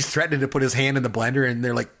 and she's threatening to put his hand in the blender, and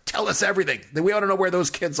they're like, tell us everything. We ought to know where those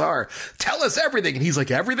kids are. Tell us everything. And he's like,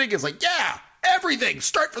 everything? Is like, yeah, everything.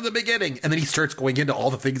 Start from the beginning. And then he starts going into all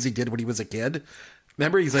the things he did when he was a kid.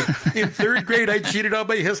 Remember, he's like, in third grade, I cheated on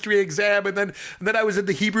my history exam, and then I was in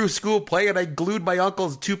the Hebrew school play, and I glued my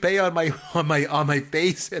uncle's toupee on my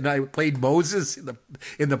face, and I played Moses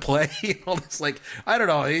in the play. All this, like, I don't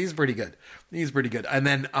know, he's pretty good. And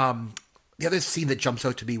then the other scene that jumps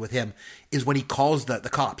out to me with him is when he calls the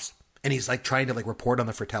cops, and he's like trying to like report on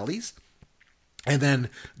the Fratellis, and then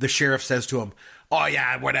the sheriff says to him, oh,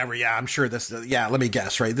 yeah, whatever. Yeah, I'm sure this. Yeah, let me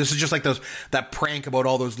guess, right? This is just like that prank about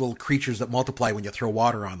all those little creatures that multiply when you throw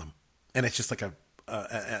water on them. And it's just like a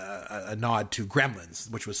nod to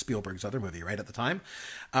Gremlins, which was Spielberg's other movie, right, at the time.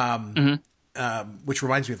 Which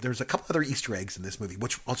reminds me there's a couple other Easter eggs in this movie,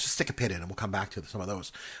 which I'll just stick a pin in and we'll come back to some of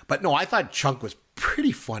those. But no, I thought Chunk was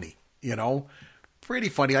pretty funny, Pretty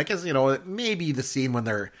funny. I guess, maybe the scene when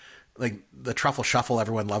they're like the truffle shuffle,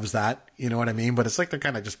 everyone loves that, you know what I mean? But it's like they're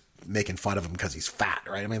kind of just making fun of him because he's fat,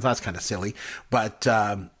 right? I mean, that's kind of silly. But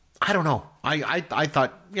I don't know. I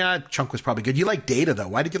thought, yeah, Chunk was probably good. You like Data, though.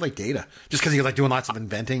 Why did you like Data? Just because he like doing lots of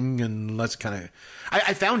inventing and let's kind of...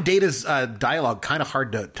 I found Data's dialogue kind of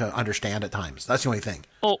hard to understand at times. That's the only thing.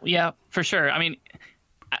 Oh, yeah, for sure. I mean,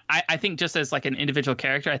 I think just as like an individual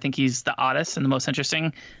character, I think he's the oddest and the most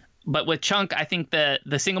interesting. But with Chunk, I think the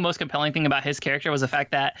single most compelling thing about his character was the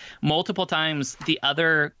fact that multiple times the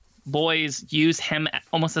other boys use him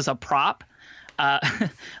almost as a prop.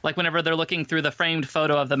 Like whenever they're looking through the framed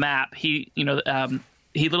photo of the map,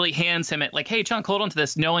 he literally hands him it like, hey, Chunk, hold on to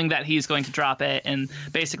this, knowing that he's going to drop it. And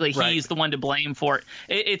basically he's the one to blame for it.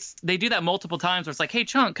 It's they do that multiple times where it's like, hey,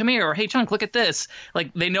 Chunk, come here. Or, hey, Chunk, look at this.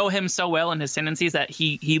 Like, they know him so well and his tendencies that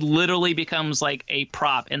he literally becomes like a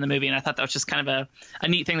prop in the movie. And I thought that was just kind of a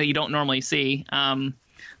neat thing that you don't normally see. I'm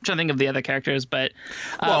trying to think of the other characters, but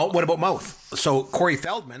well, what about Mouth? So Corey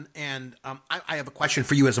Feldman, and I have a question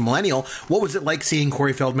for you as a millennial. What was it like seeing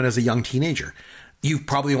Corey Feldman as a young teenager? You've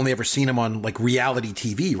probably only ever seen him on like reality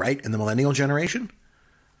TV, right? In the millennial generation?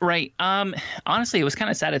 Right. Honestly, it was kind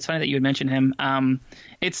of sad. It's funny that you would mention him.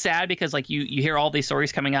 It's sad because like you hear all these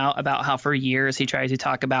stories coming out about how for years he tries to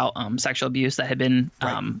talk about sexual abuse that had been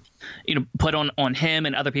put on him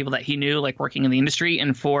and other people that he knew, like working in the industry.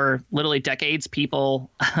 And for literally decades, people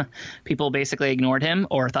basically ignored him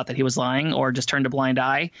or thought that he was lying or just turned a blind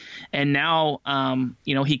eye. And now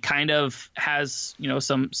he kind of has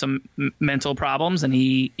some mental problems and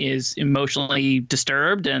he is emotionally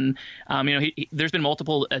disturbed. And there's been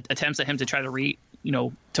multiple attempts at him to try to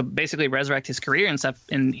to basically resurrect his career and stuff.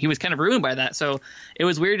 And he was kind of ruined by that. So it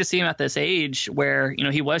was weird to see him at this age where,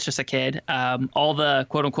 he was just a kid. All the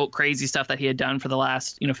quote unquote crazy stuff that he had done for the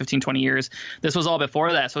last, 15, 20 years, this was all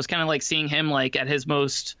before that. So it's kind of like seeing him like at his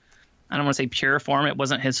most, I don't want to say pure form. It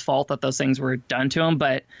wasn't his fault that those things were done to him,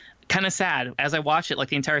 but kind of sad as I watch it, like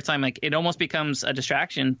the entire time, like it almost becomes a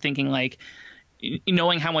distraction thinking like,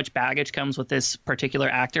 knowing how much baggage comes with this particular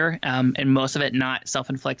actor, and most of it not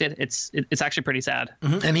self-inflicted, it's actually pretty sad.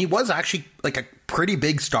 Mm-hmm. And he was actually like a pretty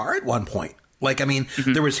big star at one point. Like, I mean,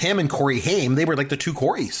 there was him and Corey Haim. They were like the two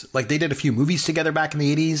Coreys. Like, they did a few movies together back in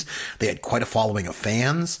the 80s. They had quite a following of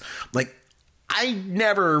fans. Like, I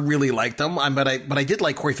never really liked them, but I did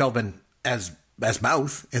like Corey Feldman as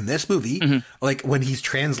Mouth in this movie, like when he's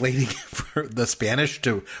translating for the Spanish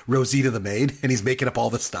to Rosita the maid and he's making up all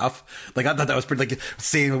this stuff. Like, I thought that was pretty, like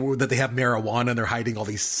saying that they have marijuana and they're hiding all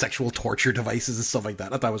these sexual torture devices and stuff like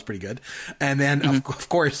that. I thought it was pretty good. And then of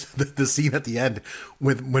course the scene at the end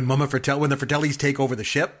when when the Fratellis take over the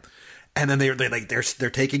ship and then they're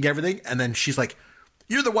taking everything. And then she's like,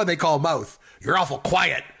 "You're the one they call Mouth. You're awful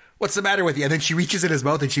quiet. What's the matter with you?" And then she reaches in his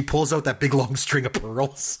mouth and she pulls out that big long string of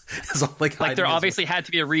pearls. So, like there obviously had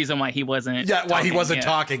to be a reason why he wasn't. Yeah, why he wasn't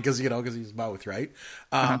talking because he's Mouth, right?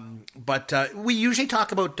 But we usually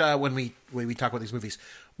talk about when we talk about these movies,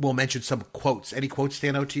 we'll mention some quotes. Any quotes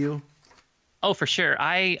stand out to you? Oh, for sure.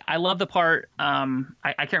 I love the part. I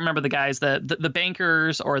can't remember the guys, the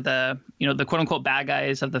bankers or the quote unquote bad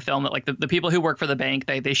guys of the film that like the people who work for the bank.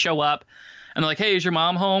 They show up and they're like, "Hey, is your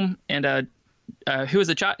mom home?" And who is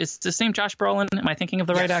it? Is the same Josh Brolin? Am I thinking of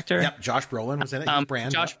the right actor? Yep, Josh Brolin was in it. He's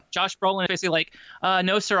Brand. Josh Brolin is basically like,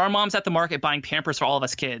 "No, sir, our mom's at the market buying Pampers for all of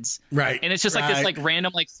us kids." Right. And it's just like this like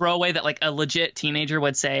random like throwaway that like a legit teenager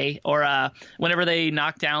would say. Or whenever they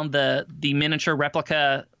knock down the miniature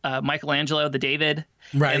replica Michelangelo, the David.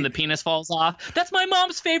 Right. And the penis falls off. That's my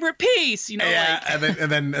mom's favorite piece, Yeah, like,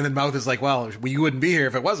 and then Mouth is like, "Well, you wouldn't be here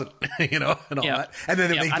if it wasn't," and all that. And then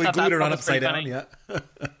they glued it on upside down. Yeah.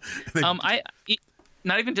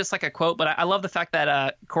 Not even just like a quote, but I love the fact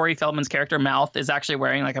that Corey Feldman's character Mouth is actually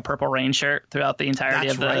wearing like a Purple Rain shirt throughout the entirety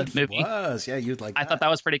of the movie. He was. Yeah, you'd like that. I thought that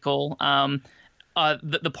was pretty cool.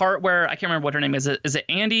 The part where I can't remember what her name is. Is it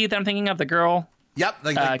Andy that I'm thinking of, the girl? Yep,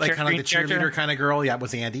 like kind of like the cheerleader kind of girl. Yeah, it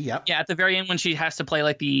was Andy. Yep. Yeah, at the very end when she has to play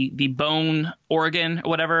like the bone organ or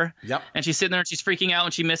whatever. Yep. And she's sitting there and she's freaking out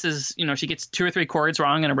and she misses, she gets 2 or 3 chords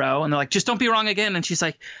wrong in a row and they're like, "Just don't be wrong again." And she's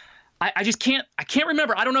like, I just can't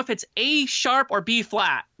remember. I don't know if it's A sharp or B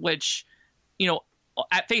flat, which,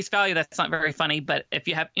 at face value, that's not very funny. But if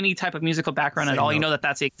you have any type of musical background at all, you know that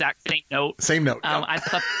that's the exact same note. Same note. Yep. I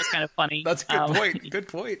thought that was kind of funny. That's a good point. Good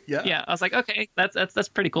point. Yeah. Yeah. I was like, okay, that's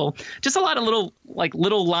pretty cool. Just a lot of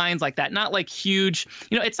little lines like that. Not like huge.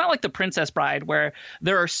 It's not like The Princess Bride where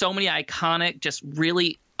there are so many iconic, just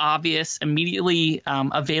really obvious, immediately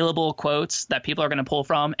available quotes that people are going to pull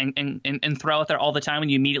from and throw out there all the time, and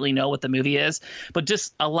you immediately know what the movie is. But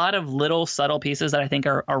just a lot of little subtle pieces that I think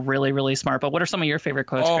are really, really smart. But what are some of your favorite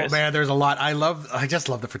quotes, Chris? Man, there's a lot. I just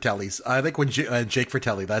love the Fratellis. I think when Jake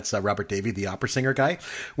Fratelli, that's Robert Davi, the opera singer guy,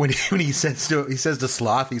 when he says to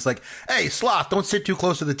Sloth, he's like, "Hey, Sloth, don't sit too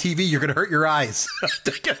close to the TV. You're going to hurt your eyes."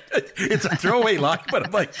 It's a throwaway line, but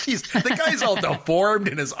I'm like, geez, the guy's all deformed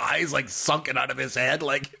and his eyes like sunken out of his head,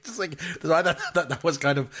 like. Just like that was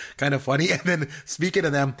kind of funny. And then speaking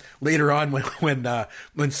of them later on,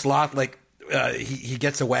 when Sloth he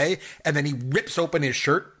gets away and then he rips open his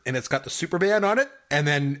shirt and it's got the Superman on it, and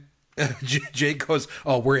then Jake goes,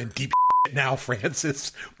 "Oh, we're in deep." now,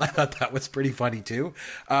 Francis. I thought that was pretty funny too.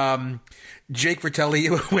 Jake Fratelli,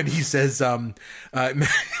 when he says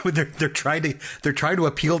they're trying to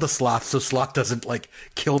appeal to Sloth so Sloth doesn't like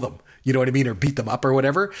kill them. You know what I mean? Or beat them up or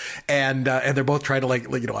whatever. And they're both trying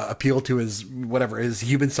to appeal to his, whatever, his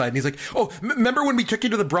human side. And he's like, oh, remember when we took you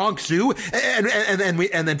to the Bronx Zoo and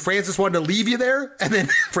then Francis wanted to leave you there? And then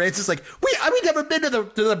Francis like, we've never been to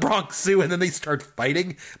the Bronx Zoo. And then they start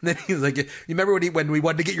fighting. And then he's like, you remember when we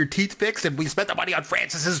wanted to get your teeth fixed and we spent the money on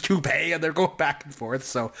Francis's toupee, and they're going back and forth.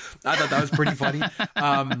 So I thought that was pretty funny.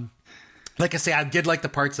 Like I say, I did like the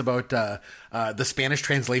parts about the Spanish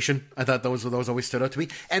translation. I thought those always stood out to me.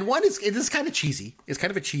 And one it is kind of cheesy. It's kind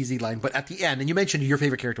of a cheesy line, but at the end, and you mentioned your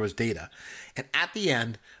favorite character was Data, and at the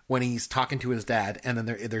end when he's talking to his dad, and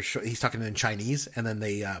then he's talking in Chinese, and then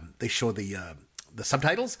they show the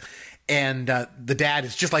subtitles, and the dad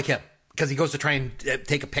is just like him. Because he goes to try and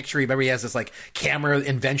take a picture. Remember, he has this like camera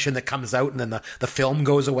invention that comes out, and then the film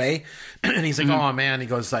goes away. And he's like, "Oh man," he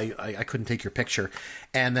goes, "I couldn't take your picture."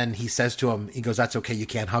 And then he says to him, he goes, "That's okay. You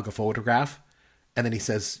can't hug a photograph." And then he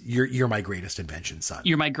says, "You're my greatest invention, son."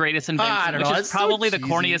 You're my greatest invention. I don't know. Which is probably the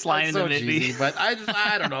corniest line in the movie. Cheesy, but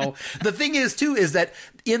I don't know. The thing is, too, is that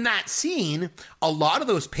in that scene, a lot of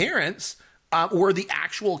those parents were the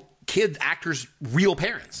actual kid actors' real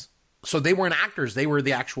parents. So they weren't actors; they were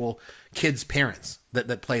the actual kids' parents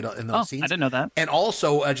that played in those scenes. I didn't know that. And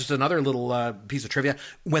also, just another little piece of trivia: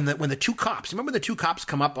 when the two cops, remember the two cops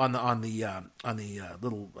come up on the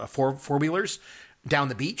little four wheelers down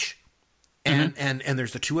the beach, and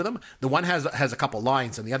there's the two of them. The one has a couple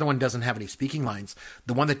lines, and the other one doesn't have any speaking lines.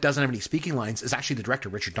 The one that doesn't have any speaking lines is actually the director,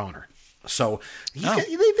 Richard Donner. So they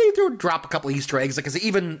do drop a couple of Easter eggs, like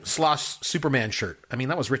even Sloth's Superman shirt. I mean,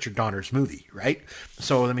 that was Richard Donner's movie, right?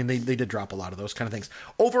 So I mean, they did drop a lot of those kind of things.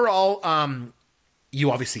 Overall,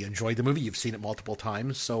 you obviously enjoyed the movie. You've seen it multiple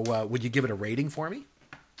times. So would you give it a rating for me?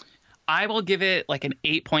 I will give it like an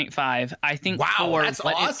 8.5. I think for that's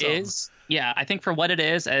what awesome. it is. Yeah, I think for what it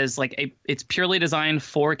is, as like it's purely designed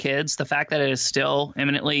for kids. The fact that it is still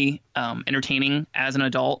eminently entertaining as an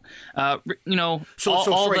adult, I'm just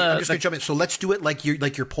going to jump in. So let's do it like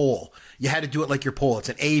your poll. You had to do it like your poll. It's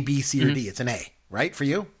an A, B, C, or D. It's an A, right, for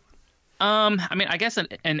you? I mean, I guess an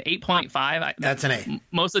 8.5. That's an A.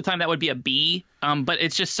 Most of the time, that would be a B. But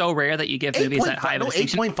it's just so rare that you give movies that high of a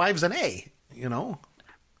distinction. 8.5 is an A. You know.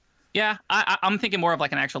 Yeah, I'm thinking more of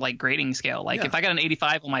like an actual like grading scale. Like if I got an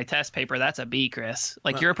 85 on my test paper, that's a B, Chris.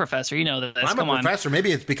 Like you're a professor, you know this. I'm a professor. Maybe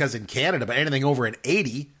it's because in Canada, but anything over an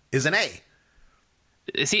 80 is an A.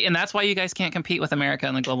 See, and that's why you guys can't compete with America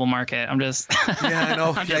in the global market. I'm just yeah, I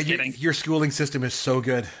know. I'm just kidding. Your schooling system is so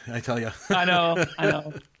good. I tell you. I know.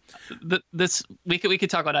 We could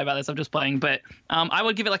talk all night about this. I'm just playing, but I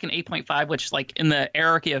would give it like an 8.5, which like in the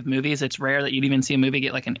hierarchy of movies, it's rare that you'd even see a movie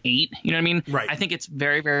get like an 8. You know what I mean? Right. I think it's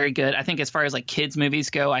very, very good. I think as far as like kids movies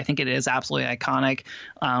go, I think it is absolutely iconic.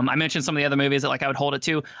 I mentioned some of the other movies that like I would hold it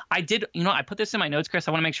to. I put this in my notes, Chris.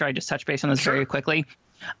 I want to make sure I just touch base on this very quickly.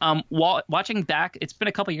 Watching back, it's been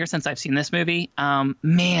a couple years since I've seen this movie.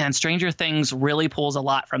 Man, Stranger Things really pulls a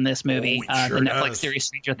lot from this movie. The Netflix series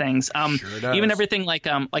Stranger Things. Even everything like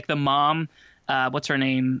the mom. What's her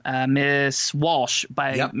name? Miss Walsh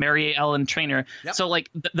by Mary Ellen Trainor. Yep. So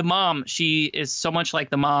like the mom, she is so much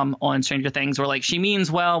like the mom on Stranger Things, where like she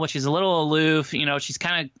means well, but she's a little aloof. You know, she's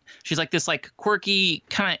like this like quirky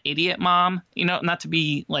kind of idiot mom. You know, not to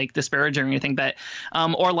be like disparaging or anything, but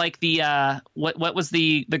or like the what was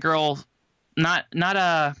the girl? Not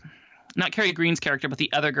Carrie Green's character, but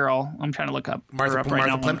the other girl. I'm trying to look up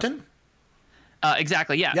Martha Plimpton.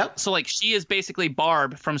 Exactly, yeah. Yep. So, like, she is basically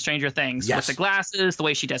Barb from Stranger Things with the glasses, the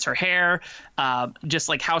way she does her hair, just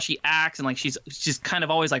like how she acts, and like she's kind of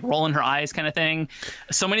always like rolling her eyes, kind of thing.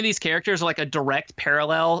 So many of these characters are like a direct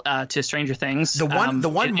parallel to Stranger Things. The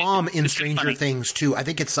one mom in Stranger Things too. I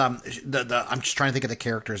think it's I'm just trying to think of the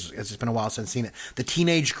characters. It's been a while since I've seen it. The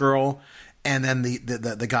teenage girl, and then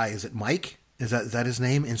the guy. Is it Mike? Is that his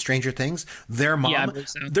name in Stranger Things? Their mom,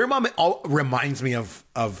 their mom reminds me of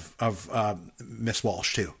Miss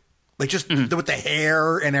Walsh too, like just with the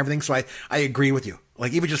hair and everything. So I agree with you.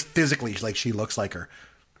 Like even just physically, like she looks like her.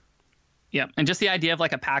 Yeah, and just the idea of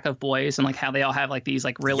like a pack of boys and like how they all have like these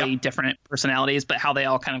like really different personalities, but how they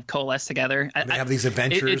all kind of coalesce together. They have these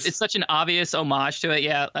adventures. It's such an obvious homage to it.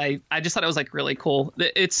 Yeah, I just thought it was like really cool.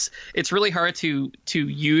 It's really hard to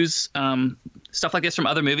use stuff like this from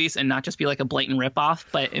other movies and not just be like a blatant ripoff.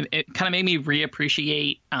 But it kind of made me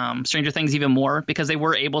reappreciate Stranger Things even more, because they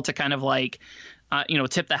were able to kind of like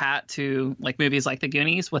tip the hat to like movies like The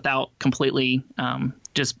Goonies without completely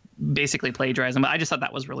just basically plagiarize them. But I just thought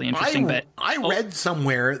that was really interesting. I read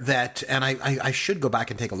somewhere that, and I should go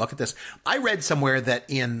back and take a look at this. I read somewhere that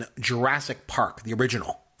in Jurassic Park, the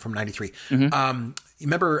original from '93, you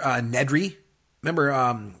remember Nedry?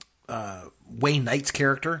 Remember Wayne Knight's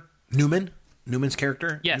character, Newman's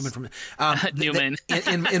character? Yes. Newman.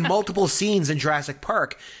 In multiple scenes in Jurassic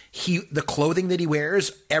Park, the clothing that he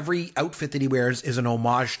wears, every outfit that he wears is an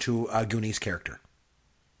homage to Goonies character.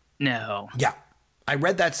 No. Yeah. I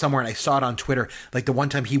read that somewhere and I saw it on Twitter. Like the one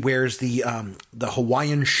time he wears the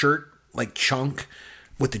Hawaiian shirt, like chunk,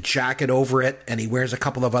 with the jacket over it, and he wears a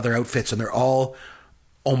couple of other outfits, and they're all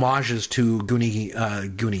homages to Goonies.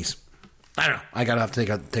 I don't know. I gotta have to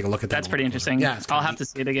take a look at that. That's pretty interesting. Yeah, I'll have to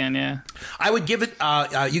see it again. Yeah, I would give it.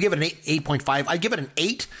 You give it an 8.5. I'd give it an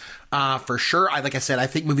 8 for sure. Like I said, I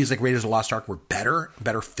think movies like Raiders of the Lost Ark were better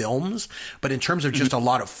films. But in terms of just a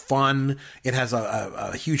lot of fun, it has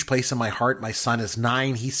a huge place in my heart. My son is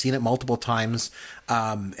 9. He's seen it multiple times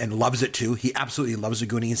and loves it too. He absolutely loves the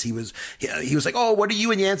Goonies. He was like, "Oh, what are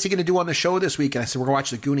you and Yancey going to do on the show this week?" And I said, "We're going to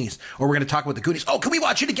watch the Goonies, or we're going to talk about the Goonies." "Oh, can we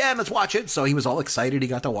watch it again? Let's watch it." So he was all excited. He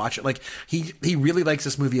got to watch it. Like he really likes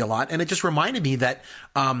this movie a lot, and it just reminded me that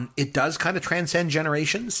it does kind of transcend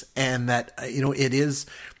generations, and that it is.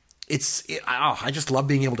 I just love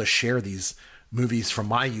being able to share these movies from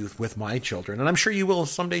my youth with my children, and I'm sure you will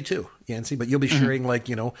someday too, Yancey. But you'll be sharing like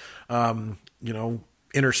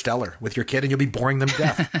Interstellar with your kid, and you'll be boring them to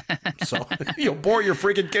death. So you'll bore your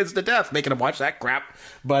freaking kids to death making them watch that crap.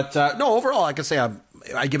 But no, overall, I can say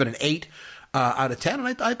I give it an 8 out of 10,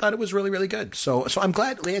 and I thought it was really, really good. So I'm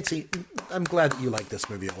glad, Yancey. I'm glad that you like this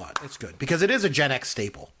movie a lot. It's good because it is a Gen X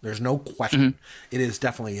staple. There's no question. It is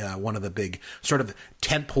definitely one of the big sort of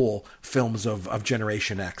tentpole films of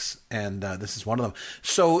Generation X, and this is one of them.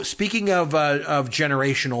 So speaking of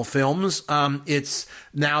generational films, it's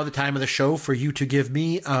now the time of the show for you to give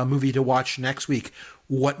me a movie to watch next week.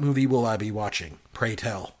 What movie will I be watching? Pray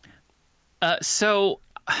tell. So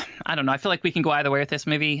I don't know. I feel like we can go either way with this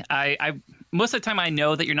movie. I most of the time I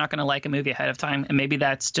know that you're not going to like a movie ahead of time, and maybe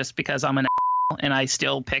that's just because I'm an and I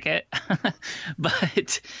still pick it.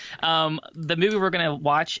 But the movie we're going to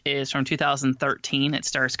watch is from 2013. It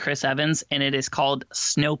stars Chris Evans, and it is called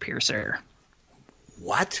Snowpiercer.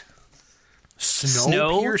 What?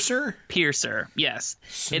 Snowpiercer? Snowpiercer, yes.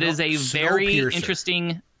 It is a very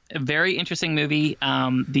interesting movie.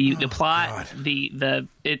 The plot,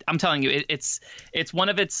 I'm telling you, it's one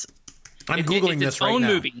of its. I'm googling this right now.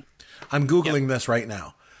 Movie. I'm googling this right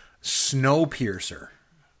now. Snowpiercer.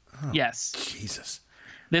 Oh, yes. Jesus.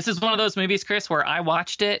 This is one of those movies, Chris, where I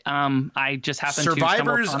watched it. I just happened to stumble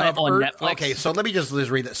upon it on Netflix. Okay, so let me just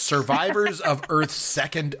read this. Survivors of Earth's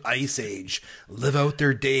second ice age live out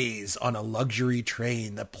their days on a luxury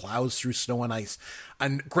train that plows through snow and ice.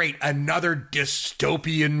 And great, another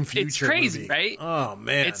dystopian future. It's crazy, movie. Right? Oh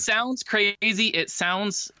man, it sounds crazy. It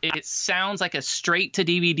sounds like a straight to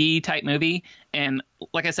DVD type movie. And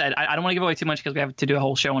like I said, I don't want to give away too much because we have to do a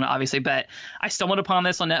whole show on it, obviously. But I stumbled upon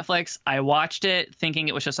this on Netflix. I watched it thinking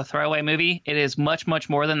it was just a throwaway movie. It is much, much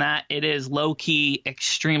more than that. It is low key,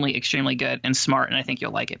 extremely, extremely good and smart, and I think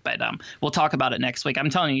you'll like it. But we'll talk about it next week. I'm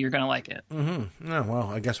telling you, you're going to like it. Mm-hmm. Oh, well,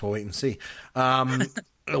 I guess we'll wait and see.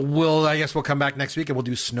 I guess we'll come back next week and we'll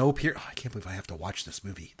do Snowpiercer. Oh, I can't believe I have to watch this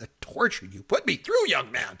movie. The torture you put me through,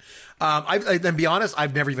 young man. Then be honest,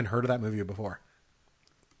 I've never even heard of that movie before.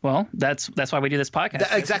 Well, that's why we do this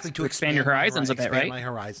podcast. Exactly, to expand your horizons a bit, right? Expand my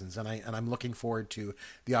horizons, and I'm looking forward to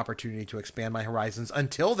the opportunity to expand my horizons.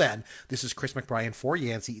 Until then, this is Chris McBrien for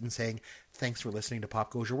Yancey Eaton saying thanks for listening to Pop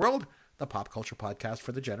Goes Your World, the pop culture podcast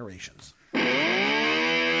for the generations.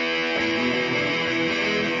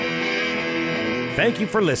 Thank you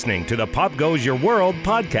for listening to the Pop Goes Your World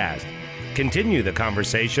podcast. Continue the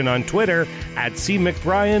conversation on Twitter at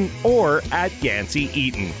 @CMcBrien or at Yancey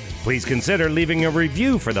Eaton. Please consider leaving a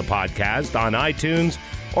review for the podcast on iTunes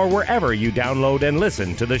or wherever you download and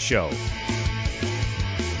listen to the show.